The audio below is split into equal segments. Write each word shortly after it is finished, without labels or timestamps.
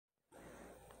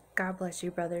God bless you,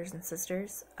 brothers and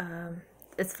sisters.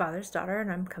 It's Father's daughter,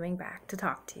 and I'm coming back to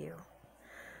talk to you.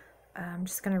 I'm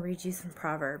just going to read you some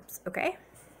Proverbs, okay?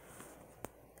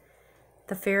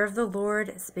 The fear of the Lord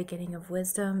is the beginning of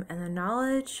wisdom, and the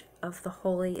knowledge of the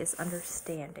holy is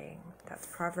understanding. That's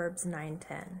Proverbs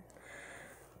 9:10.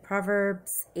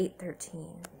 Proverbs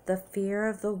 8:13. The fear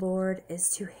of the Lord is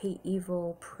to hate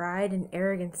evil, pride and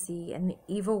arrogancy, and the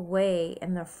evil way,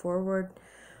 and the froward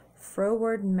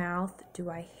mouth do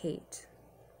I hate.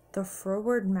 The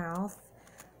froward mouth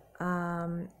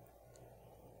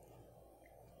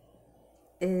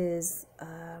is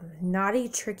naughty,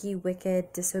 tricky,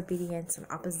 wicked, disobedience, and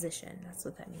opposition. That's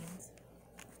what that means.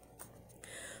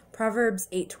 Proverbs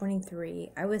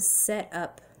 8:23. I was set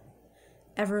up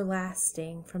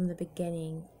everlasting from the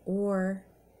beginning, or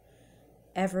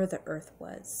ever the earth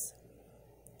was.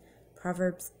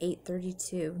 Proverbs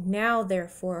 8:32. Now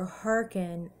therefore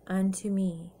hearken unto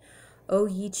me, O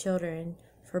ye children,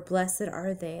 for blessed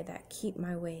are they that keep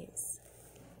my ways.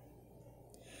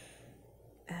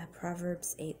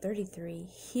 Proverbs 8:33.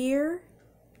 Hear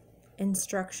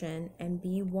instruction and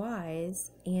be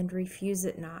wise, and refuse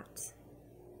it not.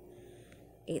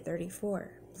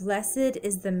 8:34. Blessed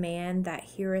is the man that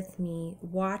heareth me,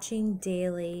 watching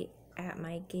daily at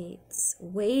my gates,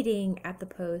 waiting at the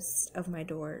posts of my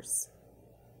doors.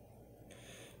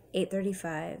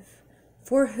 8:35.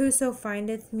 For whoso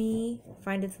findeth me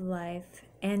findeth life,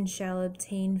 and shall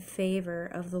obtain favor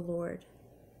of the Lord.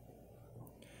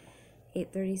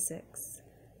 8:36.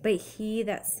 But he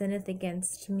that sinneth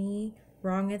against me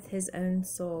wrongeth his own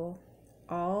soul.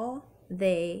 All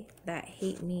they that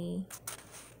hate me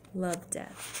love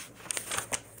death.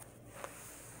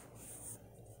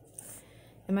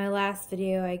 In my last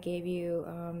video, I gave you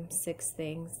 6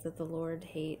 things that the Lord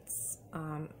hates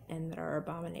and that are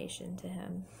abomination to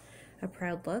him. A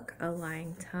proud look, a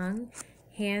lying tongue,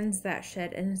 hands that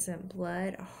shed innocent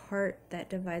blood, a heart that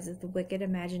deviseth wicked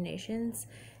imaginations,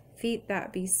 feet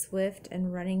that be swift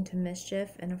and running to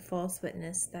mischief, and a false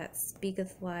witness that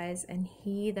speaketh lies, and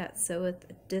he that soweth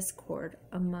discord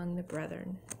among the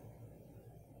brethren.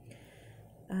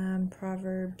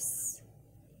 Proverbs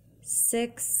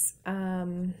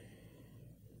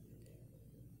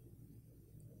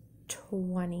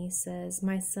 6:20 says,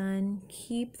 My son,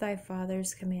 keep thy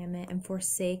father's commandment, and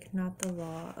forsake not the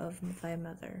law of thy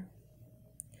mother.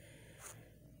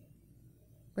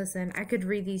 Listen, I could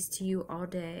read these to you all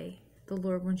day. The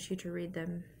Lord wants you to read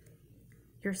them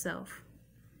yourself.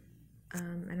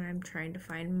 And I'm trying to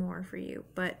find more for you.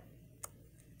 But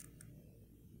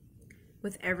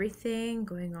with everything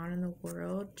going on in the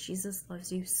world, Jesus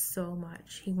loves you so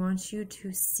much. He wants you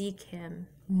to seek him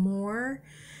more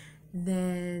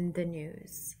than the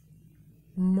news,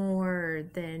 more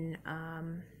than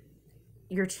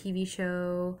your TV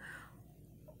show,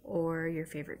 or your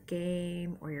favorite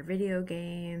game, or your video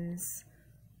games,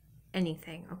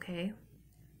 anything, okay?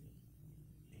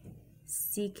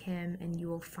 Seek him and you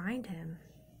will find him,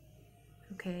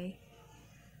 okay?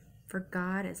 For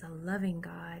God is a loving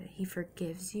God. He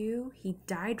forgives you. He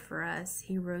died for us.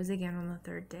 He rose again on the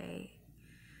 3rd day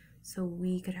so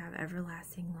we could have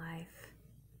everlasting life.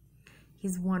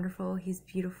 He's wonderful. He's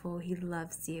beautiful. He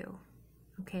loves you,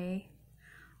 okay?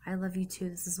 I love you too.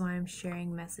 This is why I'm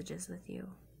sharing messages with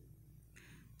you.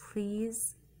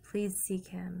 Please, please seek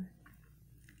him.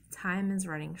 Time is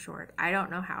running short. I don't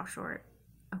know how short,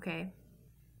 okay?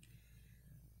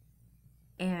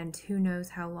 And who knows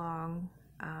how long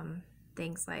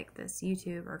things like this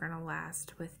YouTube are going to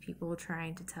last with people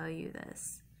trying to tell you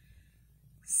this.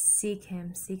 Seek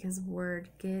him, seek his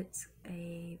word, get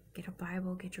a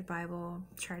Bible, get your Bible,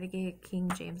 try to get a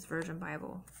King James Version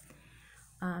Bible.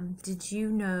 Did you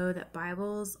know that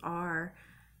Bibles are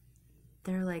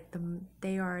the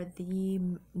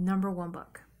 #1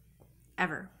 book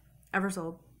ever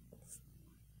sold?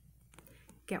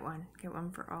 Get one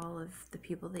for all of the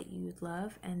people that you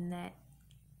love and that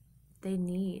they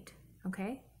need,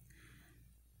 okay?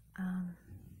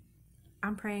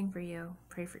 I'm praying for you.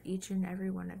 Pray for each and every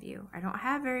one of you. I don't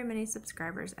have very many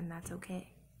subscribers, and that's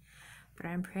okay. But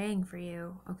I'm praying for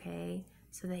you, okay,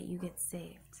 so that you get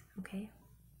saved, okay?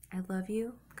 I love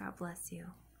you. God bless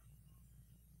you.